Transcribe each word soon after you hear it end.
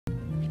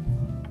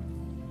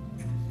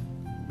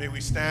May we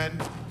stand.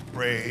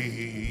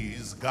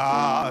 Praise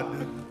God,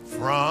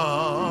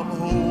 from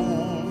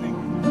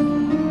whom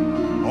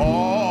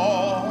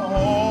all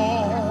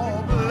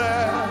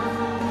blessings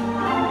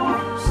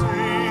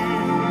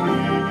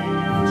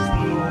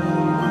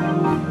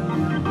flow.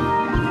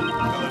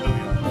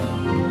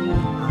 Hallelujah.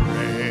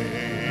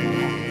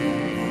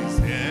 Praise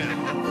Him,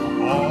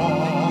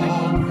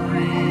 all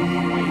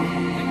creatures.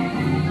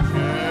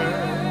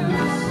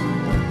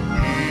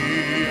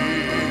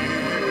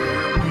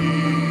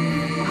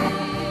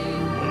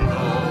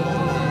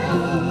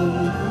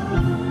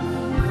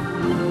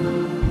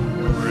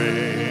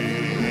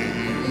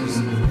 Praise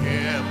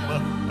Him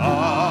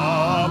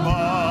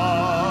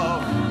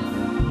above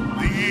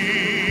the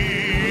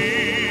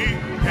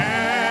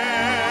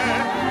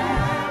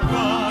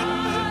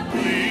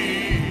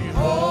heavenly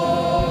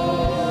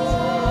hosts.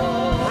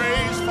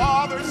 Praise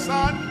Father,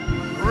 Son,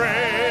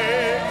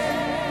 praise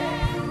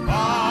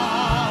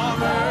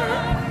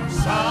Father,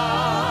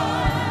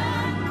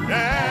 Son,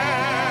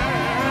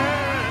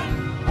 and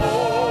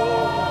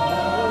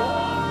Holy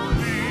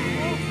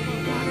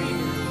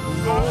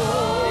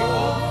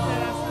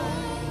Ghost.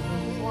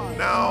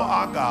 Now,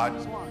 our God,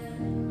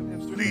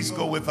 please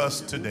go with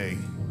us today.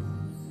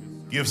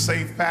 Give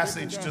safe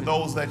passage to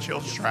those that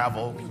shall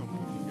travel.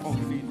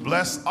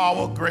 Bless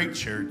our great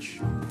church.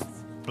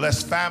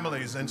 Bless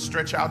families and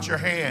stretch out your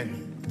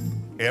hand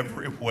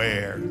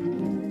everywhere.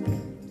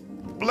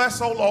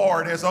 Bless, O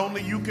Lord, as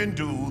only you can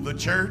do, the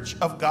church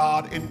of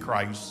God in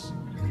Christ.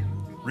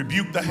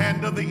 Rebuke the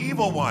hand of the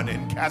evil one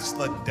and cast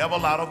the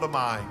devil out of the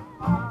mind.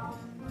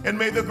 And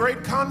may the great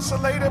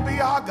Consolator be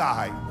our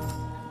guide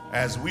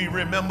as we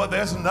remember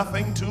there's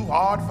nothing too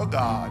hard for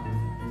God.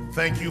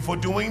 Thank you for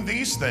doing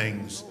these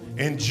things.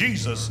 In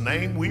Jesus'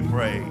 name we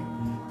pray.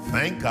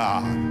 Thank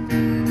God.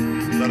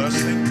 Let us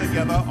sing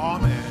together,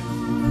 amen.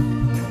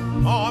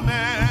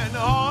 Amen,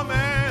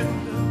 amen.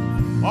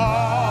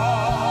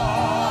 Amen.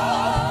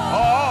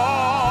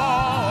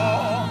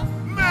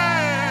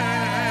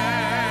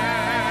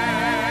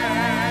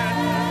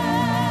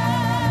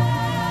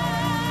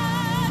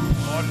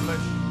 Lord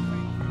bless you.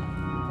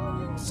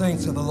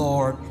 Saints of the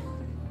Lord,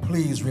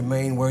 please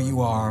remain where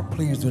you are.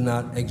 Please do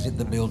not exit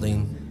the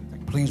building.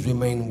 Please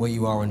remain where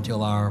you are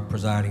until our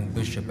presiding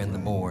bishop and the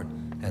board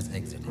has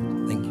exited.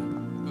 Thank you.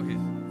 Okay.